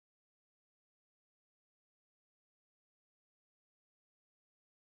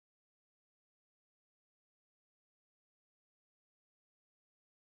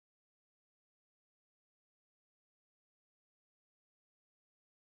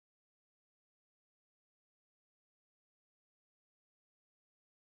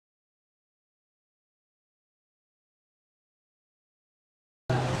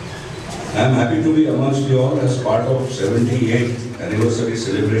am happy to be amongst you all as part of 78th anniversary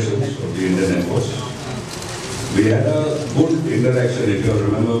celebrations of the Indian Air Force. We had a good interaction, if you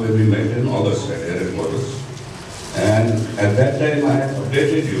remember, when we met in August at Air Headquarters. And at that time, I had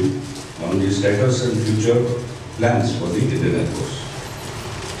updated you on the status and future plans for the Indian Air Force.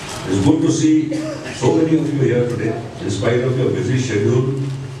 It's good to see so many of you here today, in spite of your busy schedule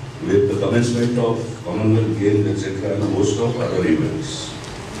with the commencement of Commonwealth Games, etc., and a host of other events.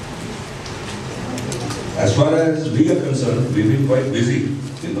 As far as we are concerned, we've been quite busy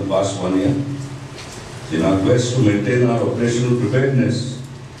in the past 1 year in our quest to maintain our operational preparedness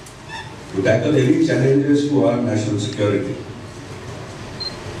to tackle any challenges to our national security.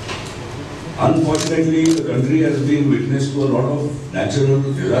 Unfortunately, the country has been witness to a lot of natural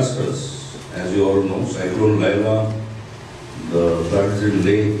disasters. As you all know, Cyclone Laila, the floods in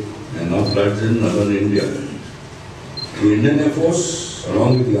Naik, and now floods in northern India. The Indian Air Force,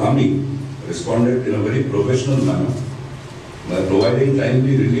 along with the Army, responded in a very professional manner by providing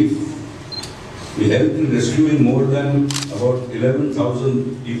timely relief. We helped in rescuing more than about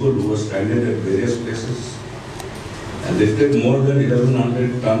 11,000 people who were stranded at various places and lifted more than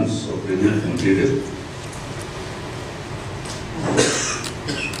 1,100 tons of relief material.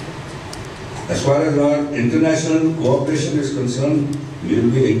 As far as our international cooperation is concerned, we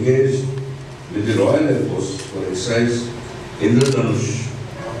will be engaged with the Royal Air Force for exercise Indradhanush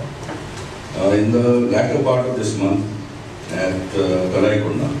in the latter part of this month at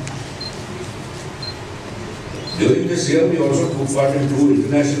Kalaikunda. During this year, we also took part in 2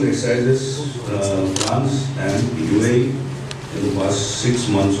 international exercises, France and UAE, in the past 6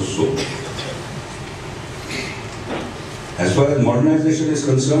 months or so. As far as modernization is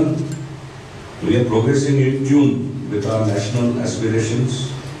concerned, we are progressing in tune with our national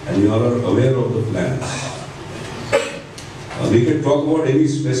aspirations, and you all are aware of the plans. We can talk about any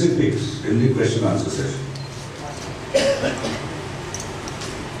specifics in the question answer session.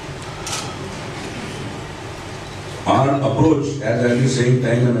 Our approach, as I've been saying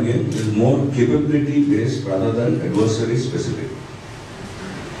time and again, is more capability based rather than adversary specific.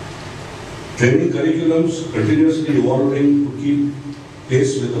 Training curriculums continuously evolving to keep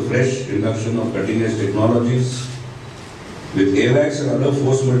pace with the fresh induction of cutting edge technologies. With AWACS and other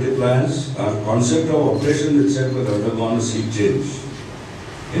force multipliers, our concept of operation itself has undergone a sea change.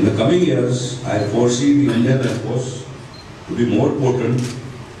 In the coming years, I foresee the Indian Air Force to be more potent,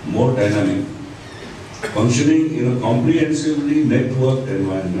 more dynamic, functioning in a comprehensively networked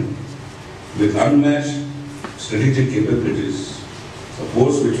environment with unmatched strategic capabilities, a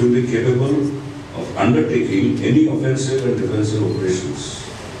force which will be capable of undertaking any offensive and defensive operations.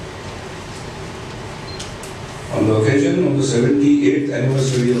 On the occasion of the 78th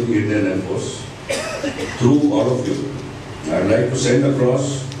anniversary of the Indian Air Force, through all of you, I would like to send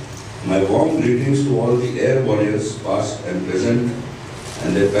across my warm greetings to all the air warriors, past and present,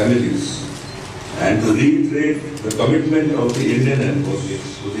 and their families, and to reiterate the commitment of the Indian Air Force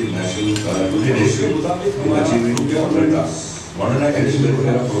to the nation in achieving corporate tasks. Modernization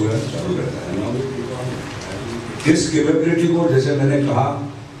वगैरह programme चालू रहता है। इस capability को, जैसे मैंने कहा,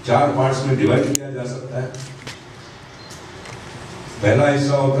 4 parts में डिवाइड किया जा सकता है। पहला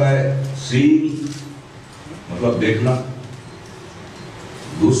हिस्सा होता है सीइंग, मतलब देखना।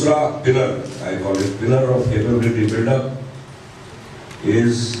 दूसरा pillar, I call it pillar of capability buildup,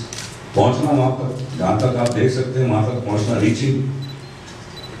 is पहुंचना वहां तक, जहां तक आप देख सकते हैं वहां तक पहुंचना, reaching.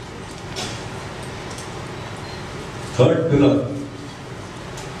 Third pillar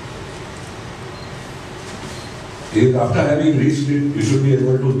is after having reached it, you should be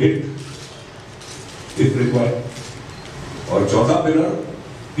able to hit if required. और चौथा पिलर,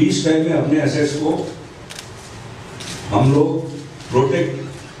 पीस टाइम में अपने एसेट्स को हम लोग प्रोटेक्ट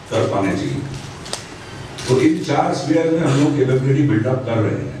कर पाने चाहिए। तो इन 4 स्फीयर में हम लोग कैपेबिलिटी बिल्डअप कर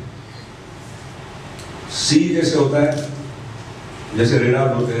रहे हैं। सी जैसे होता है, जैसे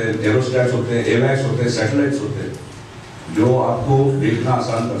रेडार होते हैं, एरोस्टैट्स होते हैं, एवैक्स होते हैं, सैटेलाइट्स होते हैं, जो आपको देखना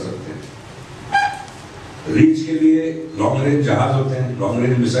आसान कर सकते हैं। रीच के लिए लॉन्ग रेंज जहाज होते हैं, लॉन्ग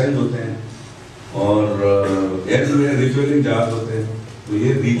रेंज मिसाइल्स होते हैं, और एयर टू एयर रिफ्यूलिंग जहाज होते हैं, तो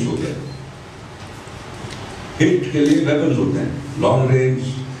ये रीच हो गया। हिट के लिए वेपन्स होते हैं, long range,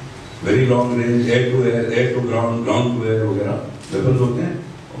 very long range, air to ground, ground to air वगैरह वेपन्स होते हैं।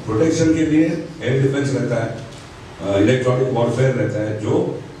 और प्रोटेक्शन के लिए एयर डिफेंस रहता है, इलेक्ट्रॉनिक वॉरफेयर रहता है, जो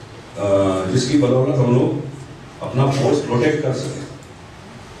जिसकी बदौलत हम लोग अपना फोर्स प्रोटेक्ट कर सकें।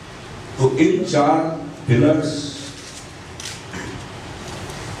 तो इन 4 पिलर्स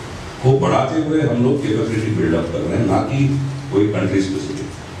को बढ़ाते हुए हम लोग कैपेबिलिटी बिल्डअप कर रहे हैं, ना कि कोई कंट्री स्पेसिफिक।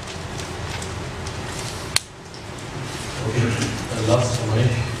 लास्ट समय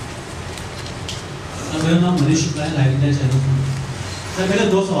मेरा नाम मनीष शुक्ला है, लाइव इंडिया चैनल से। सर मेरे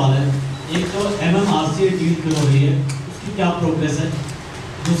दो सवाल हैं। एक तो MMRCA डील जो हो रही है उसकी क्या प्रोग्रेस है।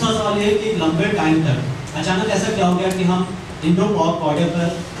 दूसरा सवाल ये है कि लंबे टाइम तक अचानक ऐसा क्या हो गया कि हम इंडो पाक बॉर्डर पर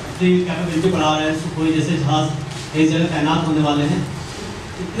अपनी कैपेबिलिटी बढ़ा रहे हैं, सुखोई जैसे जहाज एक जगह तैनात होने वाले हैं।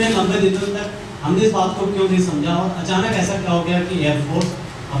 इतने लंबे दिनों तक हमने इस बात को क्यों नहीं समझा और अचानक ऐसा क्या हो गया कि एयरफोर्स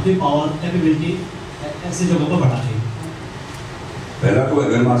अपनी पावर कैपेबिलिटी ऐसी जगहों पर बढ़ा रही है। पहला तो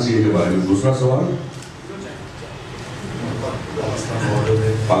MMRCA के बारे में। दूसरा सवाल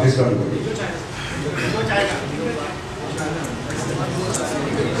पाकिस्तान का।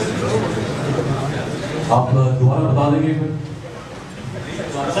 आप दोबारा बता देंगे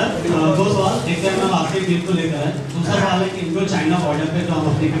सर दो सवाल, एक तो MMRCA डील को लेकर है, दूसरा सवाल है कि इंडो चाइना बॉर्डर पे जो हम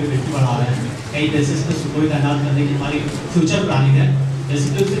अपनी कैपेबिलिटी बढ़ा रहे हैं, कई बेसिस पे सुखोई तैनात करने की हमारी फ्यूचर प्लानिंग है। जैसे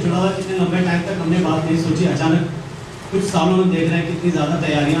कि उससे जुड़ा हुआ कितने लंबे टाइम तक हमने बात नहीं सोची, अचानक कुछ सालों में देख रहे हैं कितनी ज़्यादा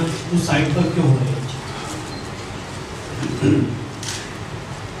तैयारियां उस साइट पर क्यों हो रही है।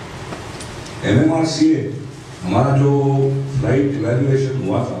 MMRCA हमारा जो फ्लाइट इवैल्यूएशन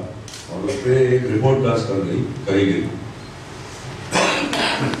हुआ था और उस पर एक रिपोर्ट दर्ज करी गई।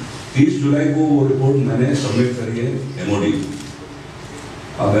 30 जुलाई को वो रिपोर्ट मैंने सबमिट करी है MOD।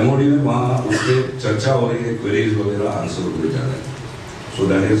 अब MOD में वहाँ उस पर चर्चा हो रही है, क्वेरीज वगैरह आंसर हुए जा रहे हैं। So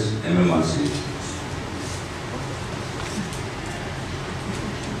that is MMRCA।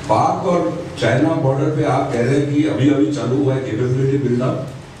 पाक और चाइना बॉर्डर पे आप कह रहे हैं कि अभी अभी चालू हुआ है कैपेबिलिटी बिल्डअप,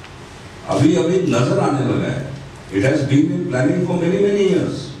 अभी अभी नजर आने लगा है। It has been in planning for many many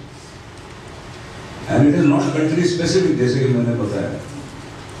years and it is not country specific. जैसे कि मैंने बताया,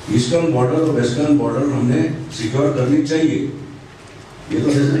 ईस्टर्न बॉर्डर और वेस्टर्न बॉर्डर हमने सिक्योर करनी चाहिए, ये तो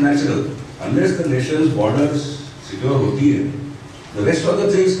this is natural. Unless the Nations borders secure होती है, the rest of the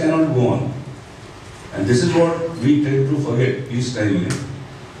things can not go on and this is what we tend to forget peace time में।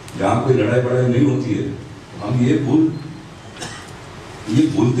 जहाँ कोई लड़ाई बड़ाई नहीं होती है हम ये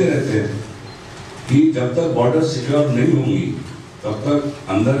भूलते रहते हैं कि जब तक बॉर्डर सिक्योर नहीं होंगी तब तक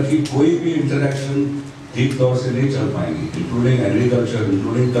अंदर की कोई भी इंटरैक्शन ठीक तौर से नहीं चल पाएंगी, including agriculture,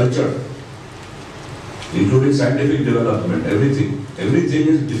 including culture, including scientific development. Everything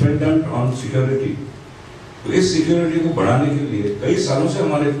is dependent on security. तो इस सिक्योरिटी को बढ़ाने के लिए कई सालों से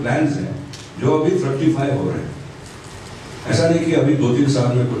हमारे प्लान्स हैं जो अभी फ्रक्टिफाई हो रहे हैं। ऐसा नहीं कि अभी 2-3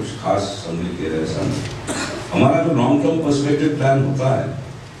 साल में कुछ खास हमने किया है, ऐसा नहीं। हमारा जो लॉन्ग टर्म पर्सपेक्टिव प्लान होता है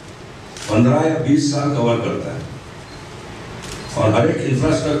 15 या 20 साल कवर करता है और हर एक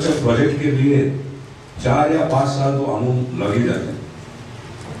इंफ्रास्ट्रक्चर प्रोजेक्ट के लिए 4 या 5 साल तो अमूमन लग ही जाते हैं।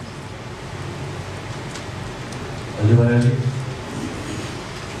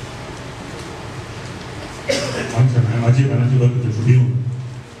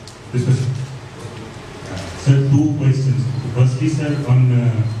 Sir, 2 questions. Firstly, sir, on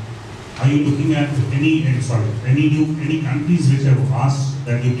are you looking at any countries which have asked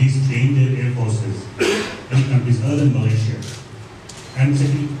that you please train their air forces? Any countries other than Malaysia? And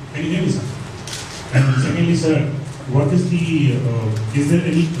secondly, can you hear me, sir? And secondly, sir, what is is there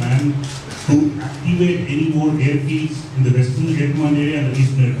any plan to activate any more airfields in the Western Air Command area and the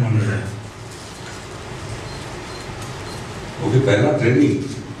Eastern Air Command area? Okay, पहला training.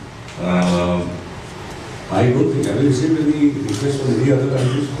 I don't think I have received any request from any other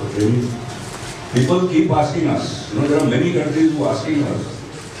countries for training. People keep asking us. There are many countries who are asking us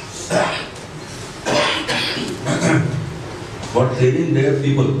for training their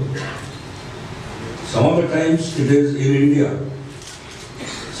people. Some of the times it is in India.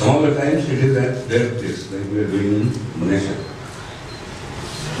 Some of the times it is at their place, like we are doing in Malaysia.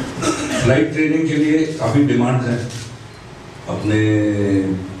 Flight training के लिए काफी demands हैं। अपने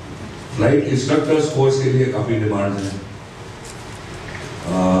flight instructors course के लिए काफ़ी demand है।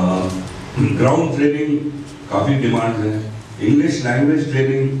 Ground training काफ़ी डिमांड है। English language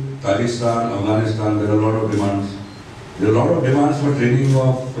training, Pakistan, Afghanistan, there are lot of demands. There are lot of demands for training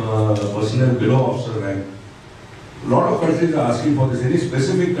of personal below officer rank. Lot of countries are asking for this. Any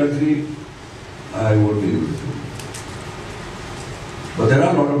specific country I won't be able to, but there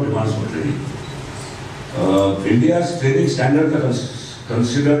are lot of demands for training. India's training standard का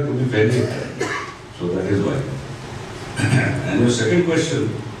considered to be very high, so that is why. And your second question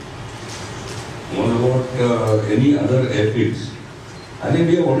was about any other airfields. I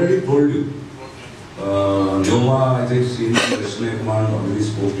think we have already told you. Noma, I think, Singh, Western Air Command already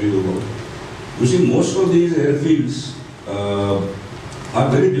spoke to you about. You see, most of these airfields are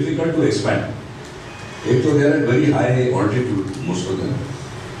very difficult to expand. They are at very high altitude, most of them.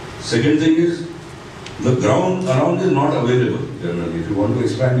 Second thing is, the ground around is not available generally. If you want to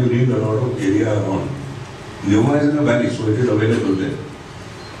expand, you need a lot of area around. Noma is in a valley, so it is available there.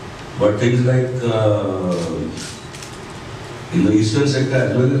 But things like in the eastern sector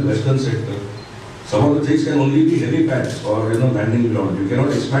as well as western sector, some of the things can only be heavy pads or landing ground. You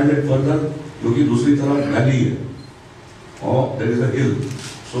cannot expand it further क्योंकि दूसरी तरफ valley है or there is a hill.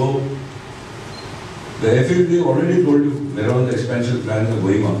 So the FAA already told you where all the expansion plans are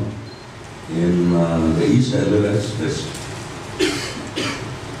going on in the east as well as west.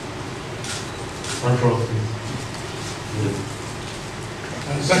 Control.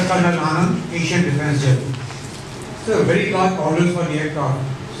 Sir, Colonel Anand, Asian Defence Jet. So very large orders for the aircraft,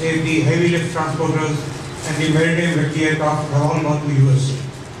 say the heavy lift transporters and the maritime rescue aircraft have all gone to US.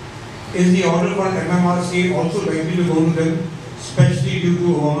 Is the order for MMRC also likely to go to them, especially due to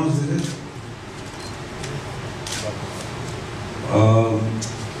Obama's visit?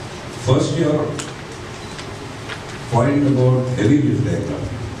 First, your point about heavy lift aircraft.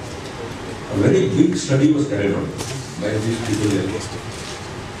 A very big study was carried out by these people here.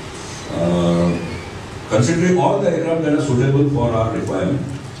 Considering all the aircraft that are suitable for our requirement.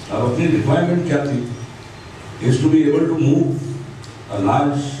 Now, our requirement kya thi? Is to be able to move a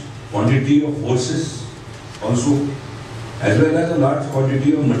large quantity of forces also, as well as a large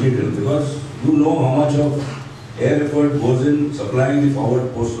quantity of material, because you know how much of air effort goes in supplying the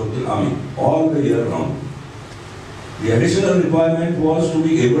forward posts of the army all the year round. The additional requirement was to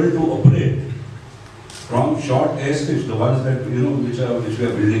be able to operate from short airstrips, the ones that which we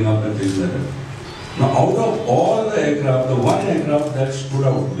are building up and things like that. Now, out of all the aircraft, the one aircraft that stood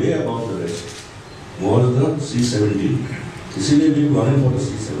out way above the rest was the C-17. इसीलिए we were running for the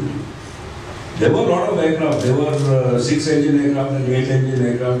C-17. There were a lot of aircraft. There were 6-engine aircraft and 8-engine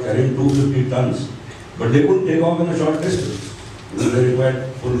aircraft carrying 250 tons, but they couldn't take off in a short distance. They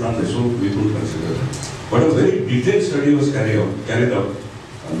required full runway, so we couldn't consider that. But a very detailed study was carried out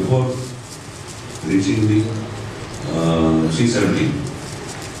before reaching the C-17.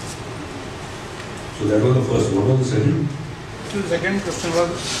 So that was the first. What was the second? So the second question was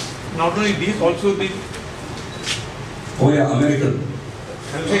not only these, also the. Oh yeah, American.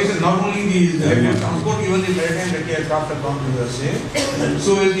 I'm saying not only these transport, even the maritime rescue aircraft have gone to USA.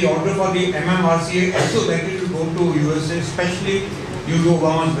 So is the order for the MMRCA also likely to go to USA, especially due to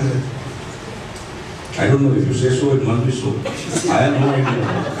Obama's visit? I don't know, if you say so, it must be so. I have no idea.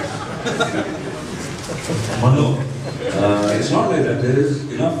 No, it's not like that. There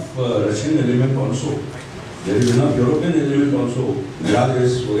is enough Russian element also. There is enough European element also.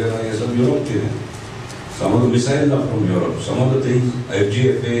 Mirage, वगैरह ये सब Europe के हैं. Some of the missiles are from Europe. Some of the things,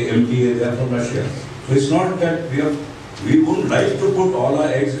 FGFA, MTA, they are from Russia. So it's not that we wouldn't like to put all our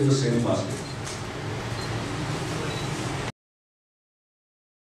eggs in the same basket.